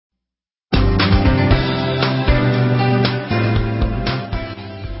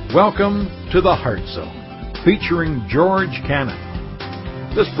Welcome to the Heart Zone, featuring George Cannon.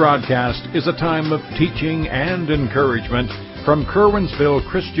 This broadcast is a time of teaching and encouragement from Curwensville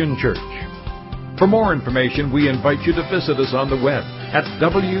Christian Church. For more information, we invite you to visit us on the web at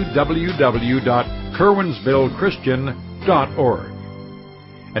www.curwensvillechristian.org.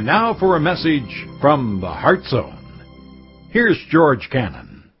 And now for a message from the Heart Zone. Here's George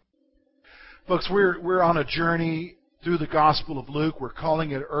Cannon. Folks, we're on a journey through the Gospel of Luke. We're calling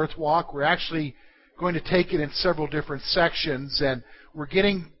it Earth Walk. We're actually going to take it in several different sections, and we're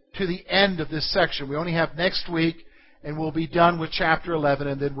getting to the end of this section. We only have next week, and we'll be done with chapter 11,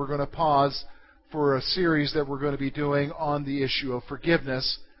 and then we're going to pause for a series that we're going to be doing on the issue of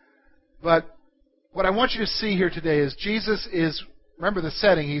forgiveness. But what I want you to see here today is Jesus is, remember the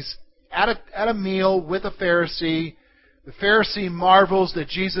setting, he's at a meal with a Pharisee. The Pharisee marvels that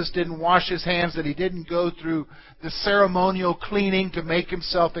Jesus didn't wash his hands, that he didn't go through the ceremonial cleaning to make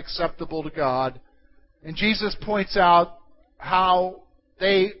himself acceptable to God. And Jesus points out how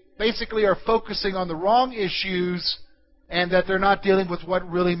they basically are focusing on the wrong issues and that they're not dealing with what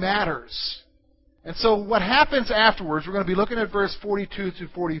really matters. And so what happens afterwards, we're going to be looking at verse 42 through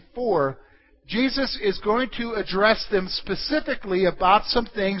 44, Jesus is going to address them specifically about some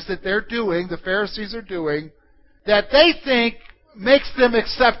things that they're doing, the Pharisees are doing, that they think makes them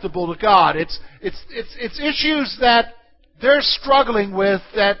acceptable to God. It's issues that they're struggling with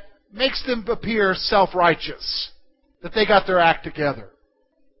that makes them appear self-righteous, that they got their act together.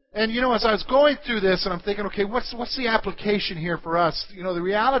 And as I was going through this, and I'm thinking, okay, what's the application here for us? The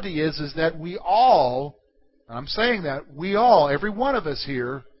reality is that we all, and I'm saying that, we all, every one of us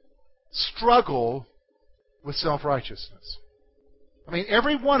here, struggle with self-righteousness. I mean,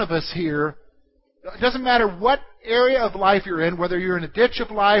 every one of us here, it doesn't matter what area of life you're in, whether you're in a ditch of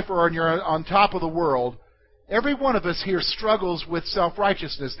life or you're on top of the world, every one of us here struggles with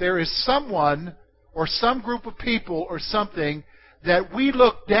self-righteousness. There is someone or some group of people or something that we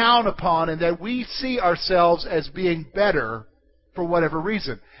look down upon and that we see ourselves as being better for whatever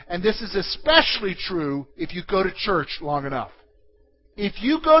reason. And this is especially true if you go to church long enough. If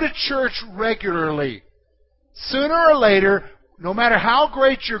you go to church regularly, sooner or later, no matter how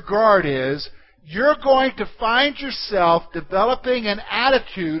great your guard is, you're going to find yourself developing an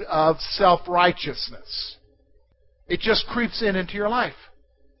attitude of self-righteousness. It just creeps into your life.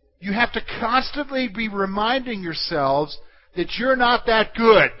 You have to constantly be reminding yourselves that you're not that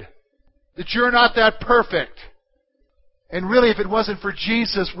good, that you're not that perfect. And really, if it wasn't for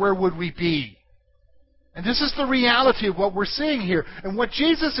Jesus, where would we be? And this is the reality of what we're seeing here. And what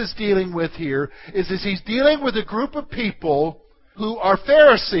Jesus is dealing with here is he's dealing with a group of people who are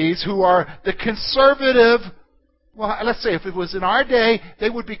Pharisees, who are the conservative, well, let's say if it was in our day, they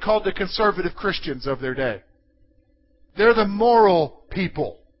would be called the conservative Christians of their day. They're the moral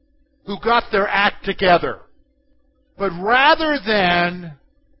people who got their act together. But rather than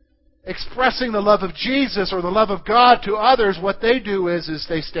expressing the love of Jesus or the love of God to others, what they do is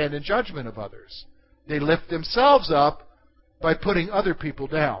they stand in judgment of others. They lift themselves up by putting other people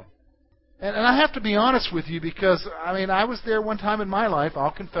down. And I have to be honest with you because, I was there one time in my life,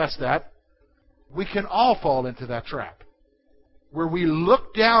 I'll confess that. We can all fall into that trap, where we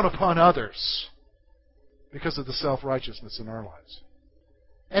look down upon others because of the self-righteousness in our lives.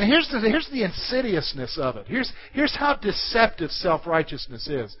 And here's the insidiousness of it. Here's how deceptive self-righteousness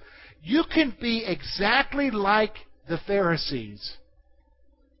is. You can be exactly like the Pharisees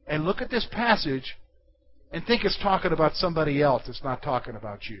and look at this passage and think it's talking about somebody else. It's not talking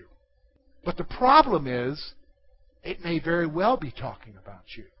about you. But the problem is, it may very well be talking about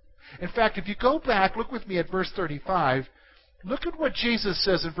you. In fact, if you go back, look with me at verse 35. Look at what Jesus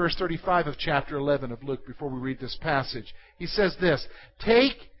says in verse 35 of chapter 11 of Luke before we read this passage. He says this,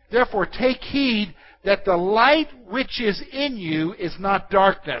 Therefore take heed that the light which is in you is not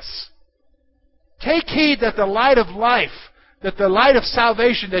darkness. Take heed that the light of life, that the light of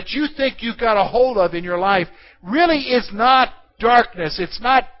salvation that you think you've got a hold of in your life really is not darkness.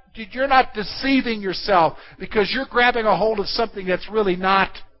 You're not deceiving yourself because you're grabbing a hold of something that's really not.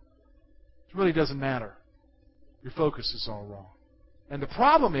 It really doesn't matter. Your focus is all wrong. And the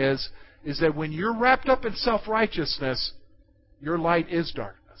problem is that when you're wrapped up in self-righteousness, your light is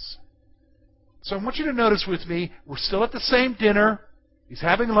darkness. So I want you to notice with me, we're still at the same dinner. He's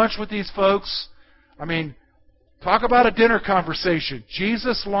having lunch with these folks. Talk about a dinner conversation.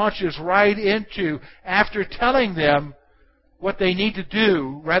 Jesus launches right into, after telling them what they need to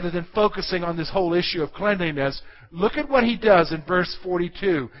do, rather than focusing on this whole issue of cleanliness, look at what he does in verse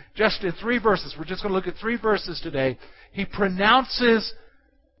 42. Just in 3 verses. We're just going to look at 3 verses today. He pronounces,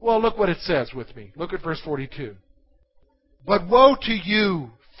 well, look what it says with me. Look at verse 42. But woe to you,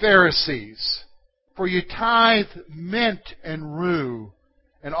 Pharisees, for you tithe mint and rue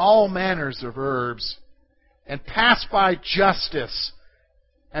and all manners of herbs, and pass by justice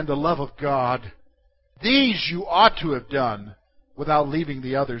and the love of God. These you ought to have done without leaving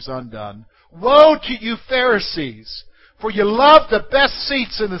the others undone. Woe to you, Pharisees, for you love the best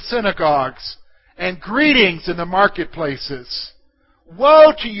seats in the synagogues and greetings in the marketplaces.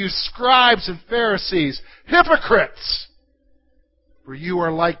 Woe to you, scribes and Pharisees, hypocrites! For you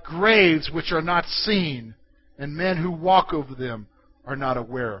are like graves which are not seen, and men who walk over them are not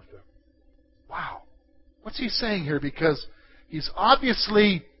aware of them. Wow. What's he saying here? Because he's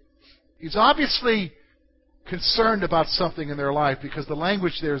obviously concerned about something in their life, because the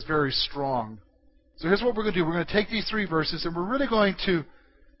language there is very strong. So here's what we're going to do. We're going to take these 3 verses, and we're really going to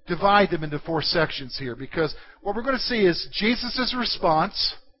divide them into 4 sections here, because what we're going to see is Jesus'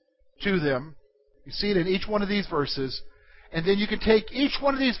 response to them. You see it in each one of these verses. And then you can take each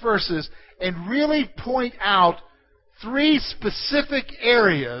one of these verses and really point out 3 specific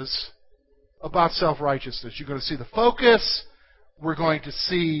areas about self-righteousness. You're going to see the focus, we're going to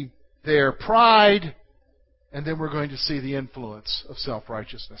see their pride, and then we're going to see the influence of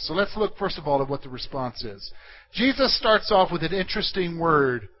self-righteousness. So let's look first of all at what the response is. Jesus starts off with an interesting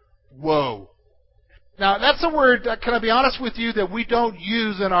word, woe. Now, that's a word, can I be honest with you, that we don't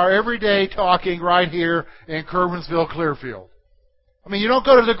use in our everyday talking right here in Kerwinsville, Clearfield. I mean, you don't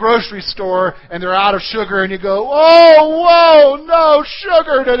go to the grocery store and they're out of sugar and you go, oh, whoa, no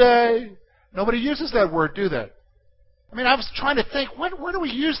sugar today. Nobody uses that word, do they? I mean, I was trying to think, where do we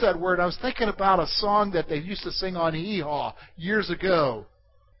use that word? I was thinking about a song that they used to sing on Hee Haw years ago.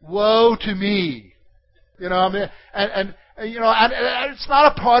 Woe to me. You know, I mean, and it's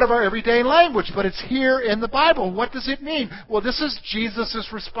not a part of our everyday language, but it's here in the Bible. What does it mean? Well, this is Jesus'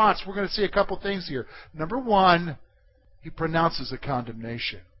 response. We're going to see a couple things here. Number 1, he pronounces a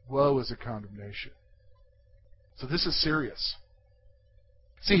condemnation. Woe is a condemnation. So this is serious.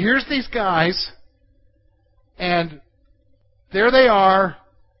 See, here's these guys, and there they are.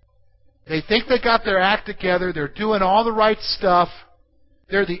 They think they got their act together. They're doing all the right stuff.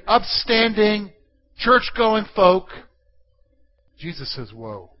 They're the upstanding, church-going folk. Jesus says,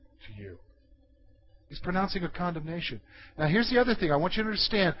 woe to you. He's pronouncing a condemnation. Now, here's the other thing. I want you to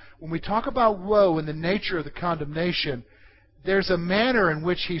understand, when we talk about woe and the nature of the condemnation, there's a manner in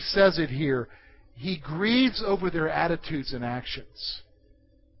which he says it here. He grieves over their attitudes and actions.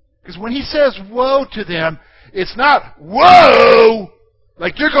 Because when he says woe to them, it's not woe,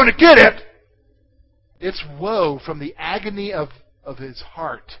 like you're going to get it. It's woe from the agony of his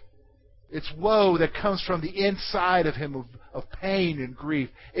heart. It's woe that comes from the inside of him of pain and grief.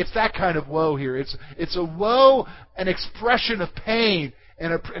 It's that kind of woe here. It's a woe, an expression of pain,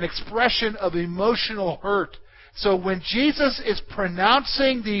 and an expression of emotional hurt. So when Jesus is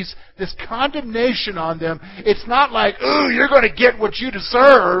pronouncing this condemnation on them, it's not like, ooh, you're going to get what you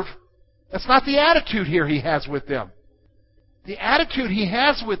deserve. That's not the attitude here he has with them. The attitude he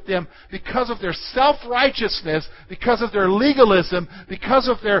has with them, because of their self-righteousness, because of their legalism, because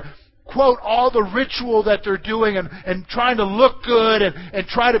of their, quote, all the ritual that they're doing and trying to look good and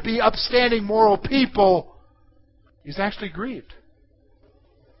try to be upstanding moral people, he's actually grieved.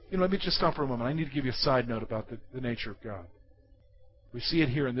 You know, let me just stop for a moment. I need to give you a side note about the nature of God. We see it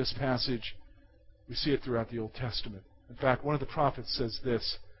here in this passage. We see it throughout the Old Testament. In fact, one of the prophets says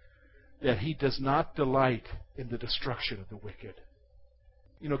this, that he does not delight in the destruction of the wicked.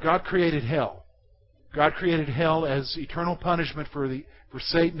 You know, God created hell. God created hell as eternal punishment for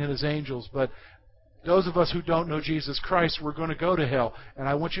Satan and his angels. But those of us who don't know Jesus Christ, we're going to go to hell. And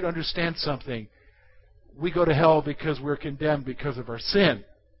I want you to understand something. We go to hell because we're condemned because of our sin.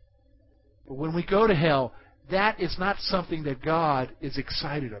 But when we go to hell, that is not something that God is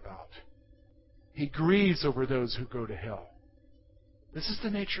excited about. He grieves over those who go to hell. This is the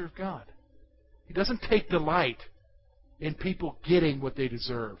nature of God. He doesn't take delight in people getting what they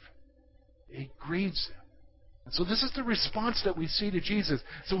deserve. He grieves them. And so this is the response that we see to Jesus.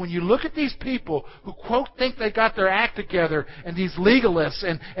 So when you look at these people who, quote, think they got their act together, and these legalists,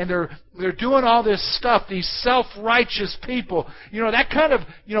 and they're doing all this stuff, these self-righteous people, you know, that kind of,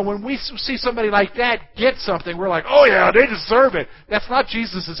 you know, when we see somebody like that get something, we're like, oh yeah, they deserve it. That's not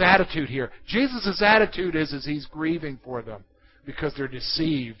Jesus' attitude here. Jesus' attitude is he's grieving for them because they're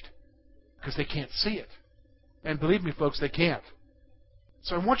deceived, because they can't see it. And believe me, folks, they can't.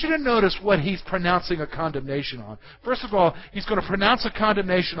 So I want you to notice what he's pronouncing a condemnation on. First of all, he's going to pronounce a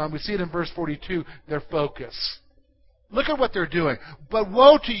condemnation on, we see it in verse 42, their focus. Look at what they're doing. But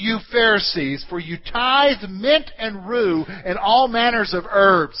woe to you, Pharisees, for you tithe mint and rue and all manners of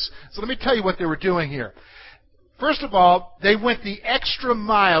herbs. So let me tell you what they were doing here. First of all, they went the extra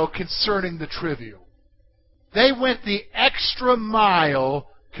mile concerning the trivial. They went the extra mile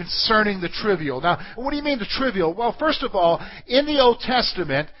concerning the trivial. Now, what do you mean the trivial? Well, first of all, in the Old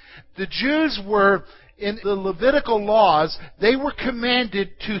Testament, the Jews were, in the Levitical laws, they were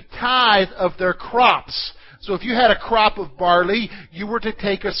commanded to tithe of their crops. So if you had a crop of barley, you were to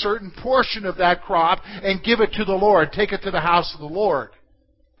take a certain portion of that crop and give it to the Lord, take it to the house of the Lord.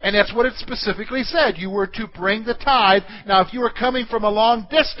 And that's what it specifically said. You were to bring the tithe. Now, if you were coming from a long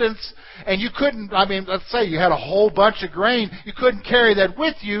distance and you couldn't, let's say you had a whole bunch of grain, you couldn't carry that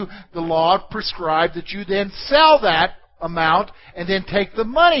with you, the law prescribed that you then sell that amount and then take the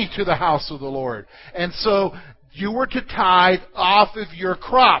money to the house of the Lord. And so you were to tithe off of your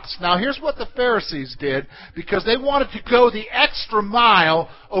crops. Now, here's what the Pharisees did, because they wanted to go the extra mile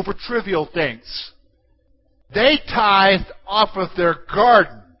over trivial things. They tithed off of their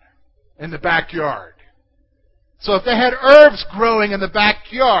garden in the backyard. So if they had herbs growing in the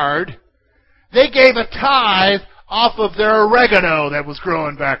backyard, they gave a tithe off of their oregano that was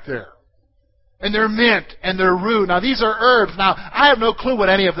growing back there. And their mint and their rue. Now, these are herbs. Now, I have no clue what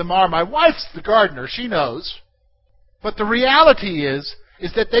any of them are. My wife's the gardener. She knows. But the reality is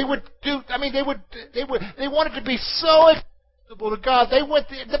that they would do, they wanted to be so acceptable to God. They went,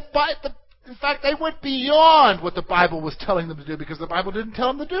 in fact, they went beyond what the Bible was telling them to do, because the Bible didn't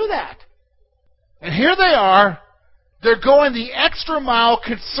tell them to do that. And here they are. They're going the extra mile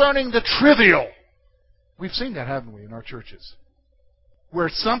concerning the trivial. We've seen that, haven't we, in our churches? Where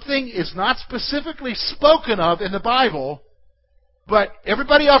something is not specifically spoken of in the Bible, but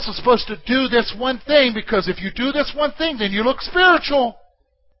everybody else is supposed to do this one thing, because if you do this one thing, then you look spiritual.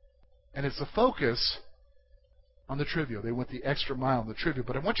 And it's the focus on the trivial. They went the extra mile on the trivial.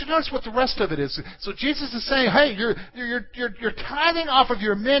 But I want you to notice what the rest of it is. So Jesus is saying, hey, you're tithing off of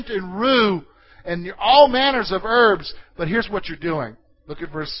your mint and rue and all manners of herbs, but here's what you're doing. Look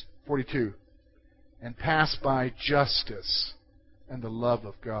at verse 42. And pass by justice and the love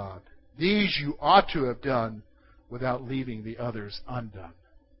of God. These you ought to have done without leaving the others undone.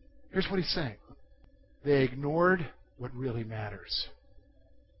 Here's what he's saying. They ignored what really matters.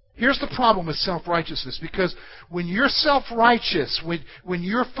 Here's the problem with self-righteousness, because when you're self-righteous, when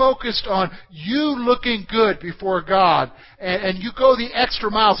you're focused on you looking good before God, and you go the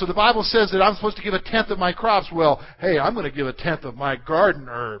extra mile, so the Bible says that I'm supposed to give 1/10 of my crops. Well, hey, I'm going to give 1/10 of my garden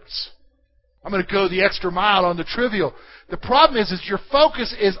herbs. I'm going to go the extra mile on the trivial. The problem is your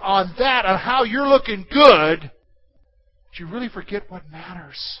focus is on that, on how you're looking good, but you really forget what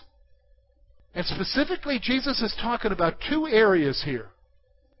matters. And specifically, Jesus is talking about two areas here.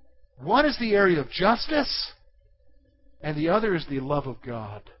 One is the area of justice, and the other is the love of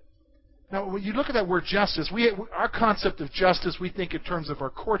God. Now, when you look at that word justice, our concept of justice, we think in terms of our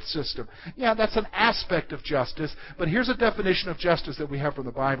court system. Yeah, that's an aspect of justice, but here's a definition of justice that we have from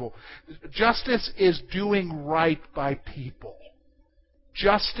the Bible. Justice is doing right by people.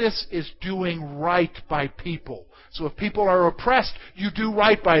 Justice is doing right by people. So if people are oppressed, you do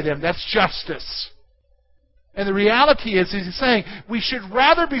right by them. That's justice. And the reality is, he's saying, we should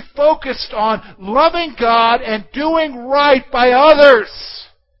rather be focused on loving God and doing right by others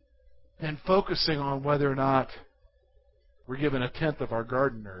than focusing on whether or not we're given 1/10 of our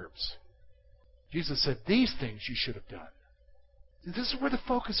garden herbs. Jesus said, these things you should have done. This is where the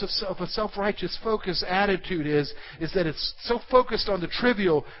focus of a self-righteous focus attitude is that it's so focused on the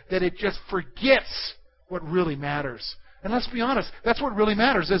trivial that it just forgets what really matters. And let's be honest, that's what really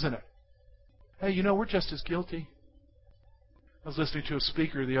matters, isn't it? Hey, we're just as guilty. I was listening to a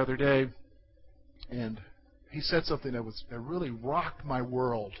speaker the other day, and he said something that really rocked my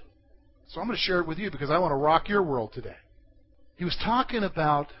world. So I'm going to share it with you because I want to rock your world today. He was talking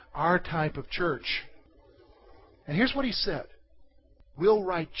about our type of church. And here's what he said. We'll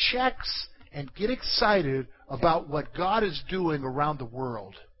write checks and get excited about what God is doing around the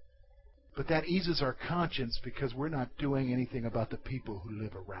world. But that eases our conscience because we're not doing anything about the people who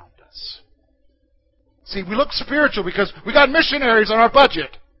live around us. See, we look spiritual because we got missionaries on our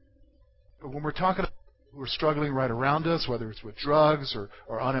budget. But when we're talking about people who are struggling right around us, whether it's with drugs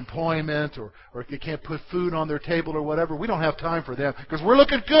or unemployment or if they can't put food on their table or whatever, we don't have time for them because we're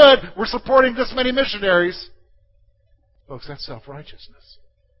looking good. We're supporting this many missionaries. Folks, that's self-righteousness.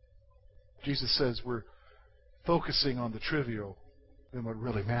 Jesus says we're focusing on the trivial than what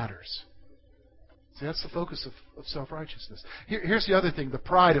really matters. See, that's the focus of self-righteousness. Here's the other thing, the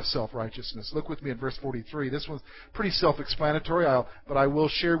pride of self-righteousness. Look with me at verse 43. This one's pretty self-explanatory, but I will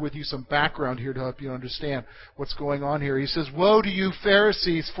share with you some background here to help you understand what's going on here. He says, woe to you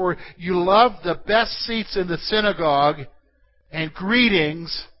Pharisees, for you love the best seats in the synagogue and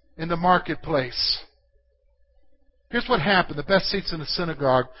greetings in the marketplace. Here's what happened. The best seats in a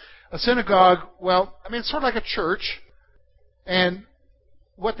synagogue. A synagogue, well, it's sort of like a church. And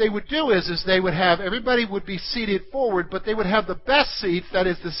what they would do is they would have, everybody would be seated forward, but they would have the best seats, that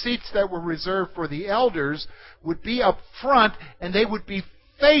is the seats that were reserved for the elders, would be up front, and they would be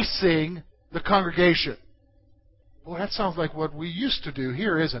facing the congregation. Boy, that sounds like what we used to do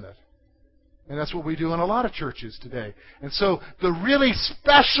here, isn't it? And that's what we do in a lot of churches today. And so the really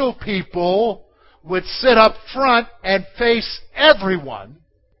special people would sit up front and face everyone,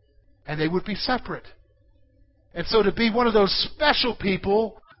 and they would be separate. And so to be one of those special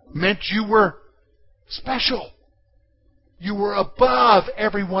people meant you were special. You were above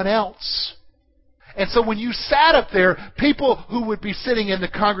everyone else. And so when you sat up there, people who would be sitting in the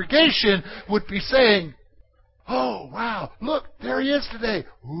congregation would be saying, "Oh, wow, look, there he is today.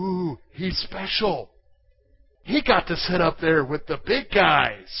 Ooh, he's special. He got to sit up there with the big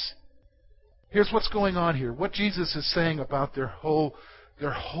guys." Here's what's going on here. What Jesus is saying about their whole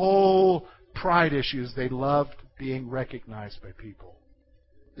pride issues, they loved being recognized by people.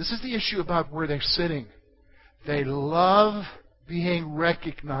 This is the issue about where they're sitting. They love being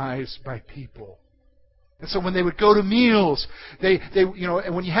recognized by people. And so when they would go to meals,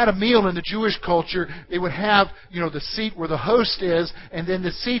 and when you had a meal in the Jewish culture, they would have, the seat where the host is, and then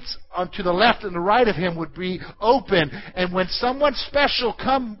the seats to the left and the right of him would be open. And when someone special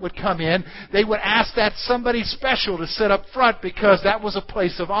would come in, they would ask that somebody special to sit up front because that was a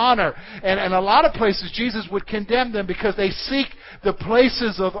place of honor. And a lot of places, Jesus would condemn them because they seek the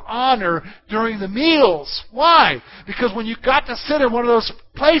places of honor during the meals. Why? Because when you got to sit in one of those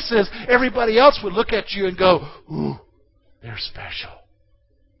places, everybody else would look at you and go, "Ooh, they're special."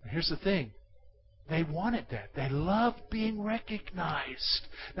 And here's the thing. They wanted that. They loved being recognized.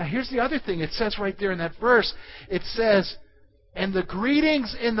 Now here's the other thing. It says right there in that verse, it says, "And the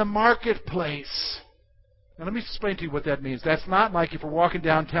greetings in the marketplace." Now let me explain to you what that means. That's not like if we're walking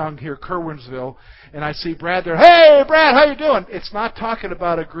downtown here, Kerwinsville, and I see Brad there. "Hey, Brad, how you doing?" It's not talking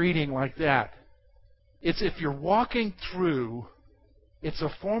about a greeting like that. It's if you're walking through, it's a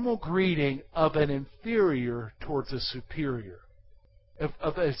formal greeting of an inferior towards a superior.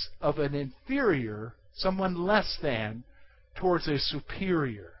 Of an inferior, someone less than, towards a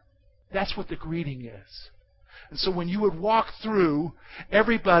superior. That's what the greeting is. And so when you would walk through,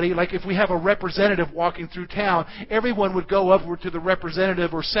 everybody, like if we have a representative walking through town, everyone would go upward to the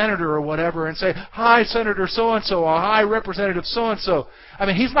representative or senator or whatever and say, "Hi, Senator so-and-so," or "Hi, Representative so-and-so."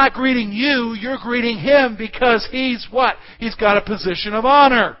 He's not greeting you, you're greeting him because he's what? He's got a position of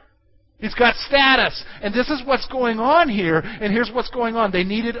honor. He's got status. And this is what's going on here, and here's what's going on. They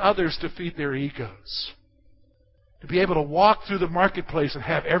needed others to feed their egos. To be able to walk through the marketplace and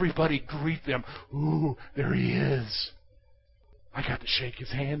have everybody greet them. "Ooh, there he is. I got to shake his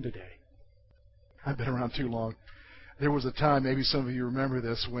hand today." I've been around too long. There was a time, maybe some of you remember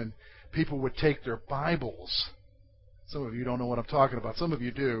this, when people would take their Bibles. Some of you don't know what I'm talking about. Some of you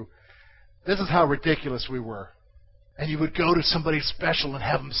do. This is how ridiculous we were. And you would go to somebody special and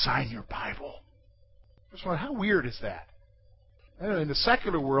have them sign your Bible. First of all, how weird is that? In the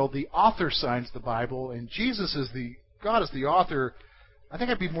secular world, the author signs the Bible, and God is the author. I think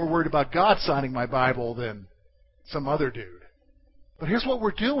I'd be more worried about God signing my Bible than some other dude. But here's what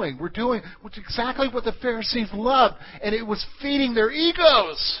we're doing. We're doing exactly what the Pharisees loved, and it was feeding their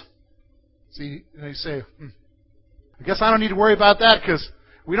egos. See, they say, "I guess I don't need to worry about that because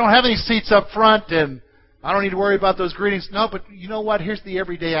we don't have any seats up front, and I don't need to worry about those greetings." No, but you know what? Here's the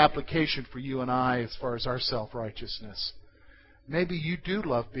everyday application for you and I as far as our self-righteousness. Maybe you do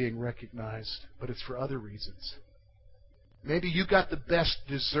love being recognized, but it's for other reasons. Maybe you got the best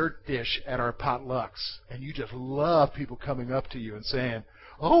dessert dish at our potlucks, and you just love people coming up to you and saying,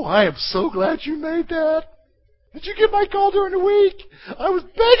 "Oh, I am so glad you made that. Did you get my call during the week? I was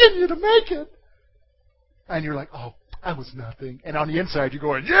begging you to make it." And you're like, "Oh, I was nothing." And on the inside, you're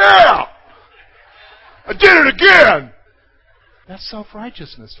going, "Yeah! I did it again!" That's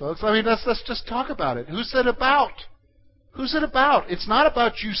self-righteousness, folks. Let's just talk about it. Who's it about? Who's it about? It's not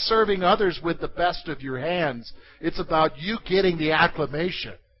about you serving others with the best of your hands. It's about you getting the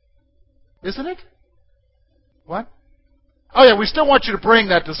acclamation. Isn't it? What? Oh, yeah, we still want you to bring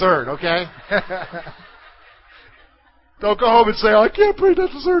that dessert, okay? Don't go home and say, "I can't bring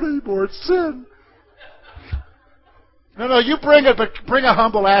that dessert anymore. It's sin." No, you bring it, but bring a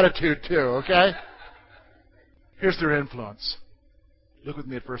humble attitude too, okay? Here's their influence. Look with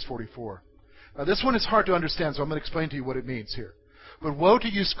me at verse 44. Now, this one is hard to understand, so I'm going to explain to you what it means here. "But woe to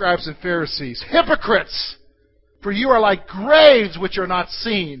you, scribes and Pharisees, hypocrites! For you are like graves which are not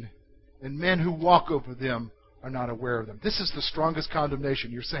seen, and men who walk over them are not aware of them." This is the strongest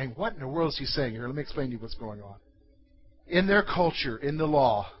condemnation. You're saying, what in the world is he saying here? Let me explain to you what's going on. In their culture, in the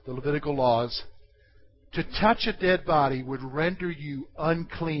law, the Levitical laws, to touch a dead body would render you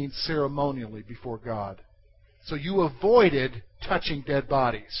unclean ceremonially before God. So you avoided touching dead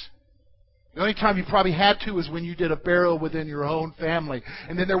bodies. The only time you probably had to is when you did a burial within your own family.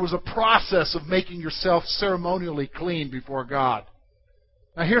 And then there was a process of making yourself ceremonially clean before God.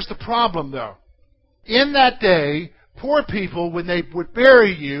 Now here's the problem, though. In that day, poor people, when they would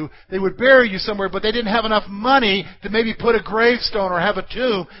bury you, they would bury you somewhere, but they didn't have enough money to maybe put a gravestone or have a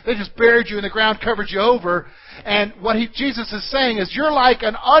tomb. They just buried you in the ground, covered you over. And what Jesus is saying is, you're like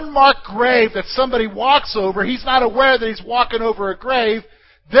an unmarked grave that somebody walks over. He's not aware that he's walking over a grave.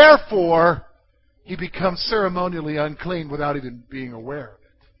 Therefore, he becomes ceremonially unclean without even being aware of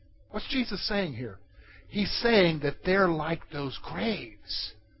it. What's Jesus saying here? He's saying that they're like those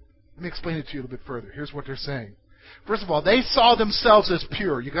graves. Let me explain it to you a little bit further. Here's what they're saying. First of all, they saw themselves as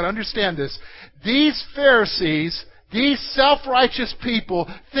pure. You've got to understand this. These Pharisees, these self-righteous people,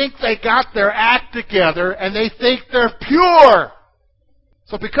 think they got their act together and they think they're pure.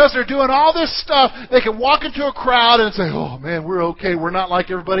 So because they're doing all this stuff, they can walk into a crowd and say, oh man, we're okay. We're not like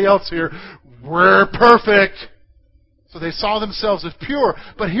everybody else here. We're perfect. So they saw themselves as pure.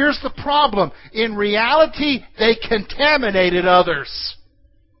 But here's the problem. In reality, they contaminated others.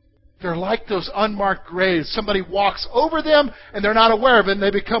 They're like those unmarked graves. Somebody walks over them and they're not aware of it and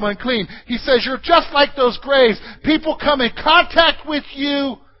they become unclean. He says, you're just like those graves. People come in contact with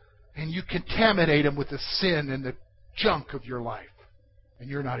you and you contaminate them with the sin and the junk of your life. And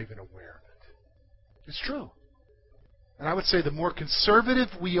you're not even aware of it. It's true. And I would say the more conservative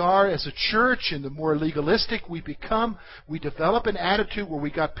we are as a church and the more legalistic we become, we develop an attitude where we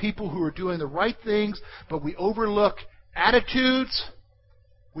got people who are doing the right things, but we overlook attitudes.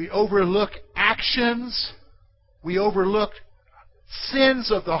 We overlook actions. We overlook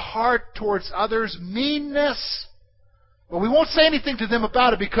sins of the heart towards others, meanness. Well, we won't say anything to them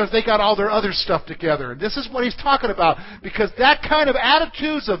about it because they got all their other stuff together. And this is what he's talking about. Because that kind of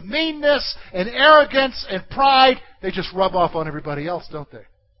attitudes of meanness and arrogance and pride, they just rub off on everybody else, don't they?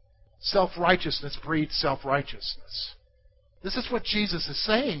 Self-righteousness breeds self-righteousness. This is what Jesus is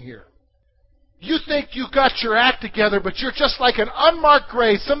saying here. You think you got your act together, but you're just like an unmarked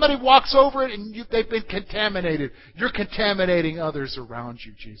grave. Somebody walks over it and they've been contaminated. You're contaminating others around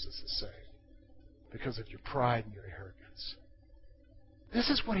you, Jesus is saying, because of your pride and your arrogance.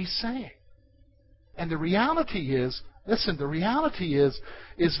 This is what he's saying. And the reality is, listen, the reality is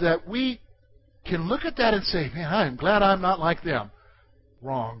that we can look at that and say, man, I'm glad I'm not like them.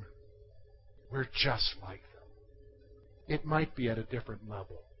 Wrong. We're just like them. It might be at a different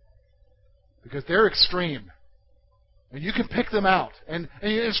level. Because they're extreme. And you can pick them out. And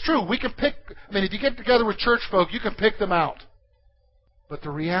it's true, we can pick, if you get together with church folk, you can pick them out. But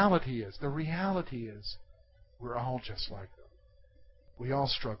the reality is, we're all just like them. We all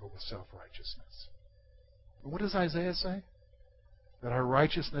struggle with self-righteousness. And what does Isaiah say? That our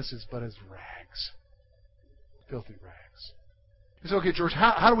righteousness is but as rags. Filthy rags. He said, okay, George,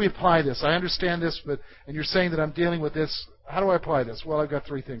 how do we apply this? I understand this, and you're saying that I'm dealing with this. How do I apply this? Well, I've got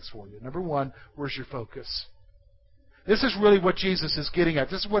three things for you. Number one, where's your focus? This is really what Jesus is getting at.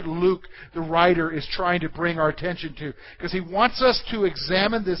 This is what Luke, the writer, is trying to bring our attention to. Because he wants us to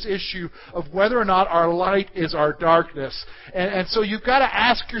examine this issue of whether or not our light is our darkness. And so you've got to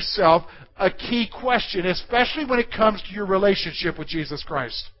ask yourself a key question, especially when it comes to your relationship with Jesus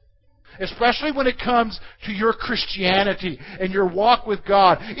Christ. Especially when it comes to your Christianity and your walk with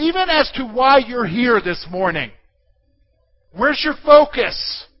God. Even as to why you're here this morning. Where's your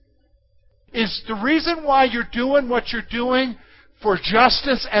focus? Is the reason why you're doing what you're doing for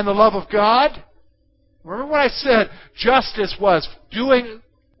justice and the love of God? Remember what I said? Justice was doing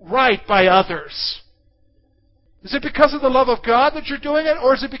right by others. Is it because of the love of God that you're doing it?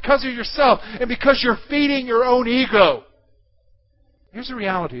 Or is it because of yourself and because you're feeding your own ego? Here's the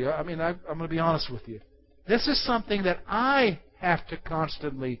reality. I'm going to be honest with you. This is something that I have to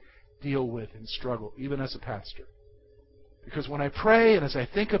constantly deal with and struggle, even as a pastor. Because when I pray and as I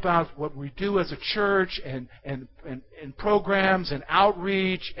think about what we do as a church and programs and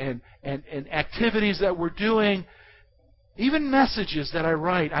outreach and activities that we're doing, even messages that I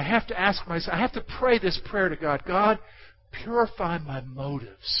write, I have to ask myself, I have to pray this prayer to God. God, purify my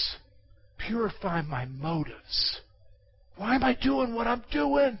motives. Purify my motives. Why am I doing what I'm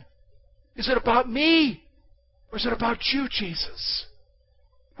doing? Is it about me? Or is it about you, Jesus?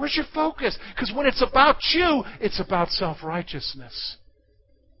 Where's your focus? Because when it's about you, it's about self-righteousness.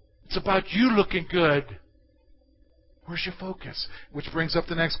 It's about you looking good. Where's your focus? Which brings up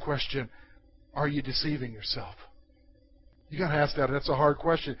the next question. Are you deceiving yourself? You got to ask that. That's a hard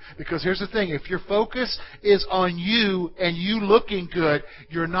question. Because here's the thing. If your focus is on you and you looking good,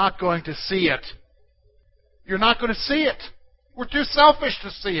 you're not going to see it. You're not going to see it. We're too selfish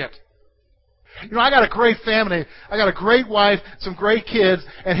to see it. You know, I got a great family. I got a great wife, some great kids,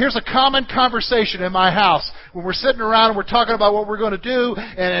 and here's a common conversation in my house. When we're sitting around and we're talking about what we're going to do,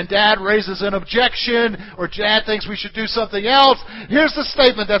 and Dad raises an objection, or Dad thinks we should do something else, here's the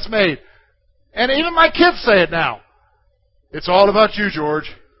statement that's made. And even my kids say it now. It's all about you, George.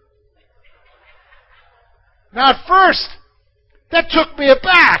 Now, at first, that took me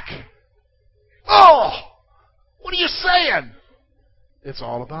aback. Oh, what are you saying? It's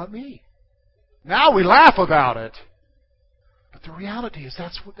all about me. Now we laugh about it. But the reality is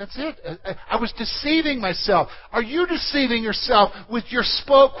that's it. I was deceiving myself. Are you deceiving yourself with your,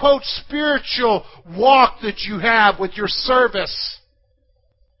 quote, spiritual walk that you have with your service?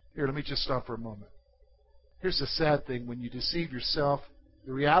 Here, let me just stop for a moment. Here's the sad thing. When you deceive yourself,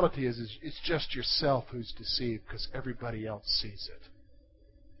 the reality is it's just yourself who's deceived because everybody else sees it.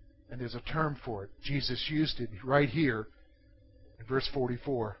 And there's a term for it. Jesus used it right here in verse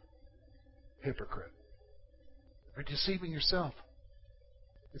 44. Hypocrite. You're deceiving yourself.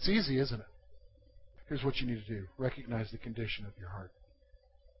 It's easy, isn't it? Here's what you need to do. Recognize the condition of your heart.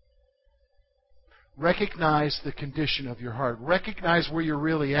 Recognize the condition of your heart. Recognize where you're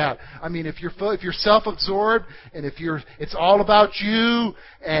really at. I mean, if you're self-absorbed and it's all about you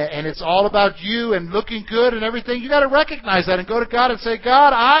and it's all about you and looking good and everything, you got to recognize that and go to God and say,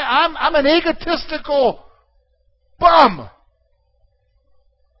 God, I'm an egotistical bum.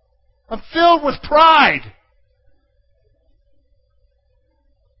 I'm filled with pride.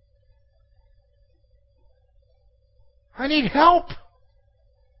 I need help.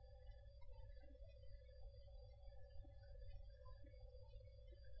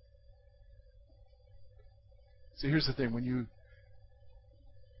 See, here's the thing. When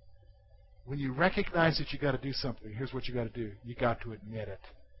you recognize that you got to do something, here's what you got to do. You got to admit it.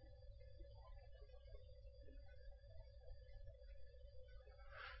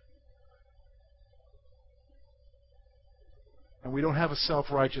 And we don't have a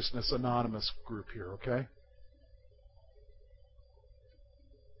self-righteousness anonymous group here, okay?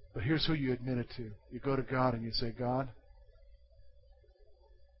 But here's who you admit it to. You go to God and you say, God,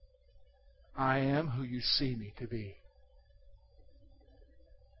 I am who you see me to be.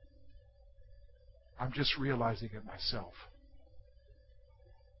 I'm just realizing it myself.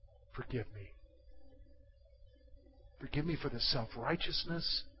 Forgive me. Forgive me for the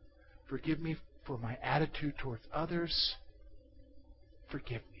self-righteousness. Forgive me for my attitude towards others.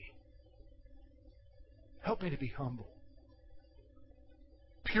 Forgive me. Help me to be humble.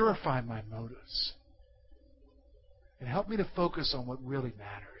 Purify my motives. And help me to focus on what really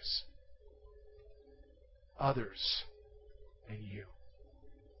matters. Others and you.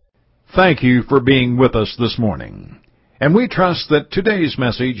 Thank you for being with us this morning. And we trust that today's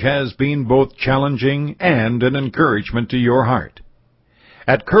message has been both challenging and an encouragement to your heart.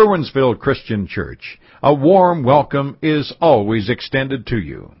 At Curwensville Christian Church, a warm welcome is always extended to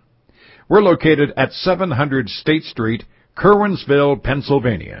you. We're located at 700 State Street, Curwensville,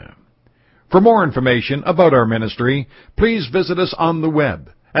 Pennsylvania. For more information about our ministry, please visit us on the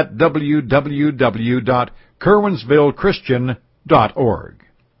web at www.curwensvillechristian.org.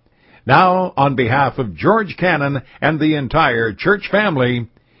 Now, on behalf of George Cannon and the entire church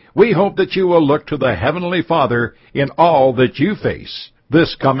family, we hope that you will look to the Heavenly Father in all that you face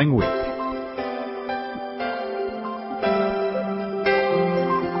this coming week.